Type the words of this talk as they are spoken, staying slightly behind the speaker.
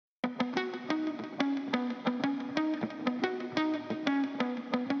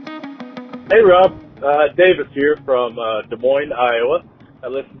Hey, Rob. Davis here from Des Moines, Iowa. I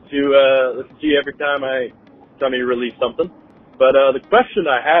listen to you every time you release something. But the question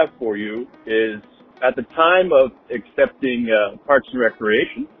I have for you is, at the time of accepting Parks and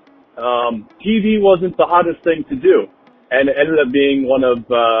Recreation, TV wasn't the hottest thing to do, and it ended up being one of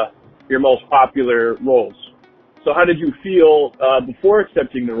your most popular roles. So how did you feel before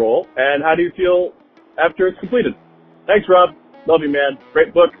accepting the role, and how do you feel after it's completed? Thanks, Rob. Love you, man.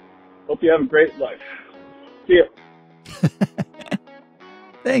 Great book. Hope you have a great life. See ya.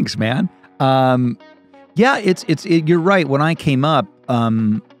 Thanks, man. Yeah, you're right. When I came up,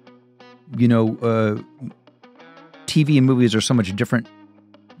 TV and movies are so much different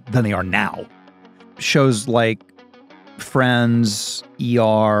than they are now. Shows like Friends,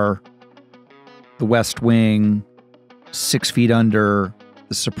 ER, The West Wing, 6 Feet Under,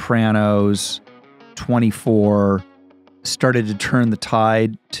 The Sopranos, 24, started to turn the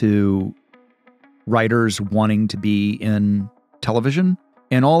tide to writers wanting to be in television.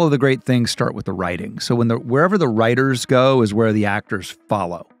 And all of the great things start with the writing. So wherever the writers go is where the actors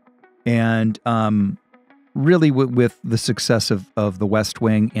follow. And really with the success of The West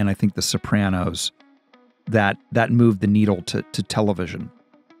Wing and I think The Sopranos, that moved the needle to television,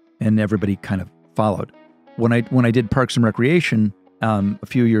 and everybody kind of followed. When I did Parks and Recreation a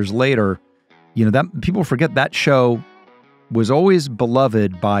few years later, that people forget that show was always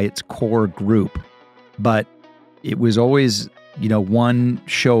beloved by its core group, but it was always, one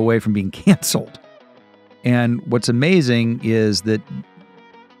show away from being canceled. And what's amazing is that,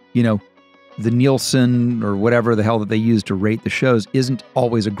 the Nielsen or whatever the hell that they use to rate the shows isn't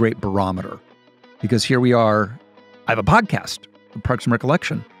always a great barometer. Because here we are, I have a podcast, Parks and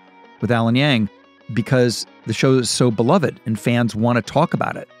Recollection, with Alan Yang, because the show is so beloved and fans want to talk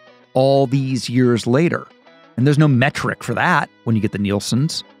about it all these years later. And there's no metric for that when you get the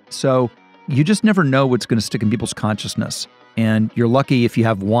Nielsen's. So you just never know what's going to stick in people's consciousness. And you're lucky if you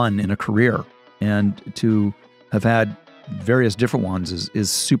have one in a career. And to have had various different ones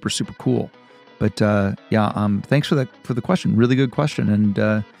is super, super cool. But thanks for the question. Really good question.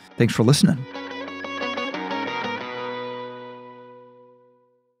 And thanks for listening.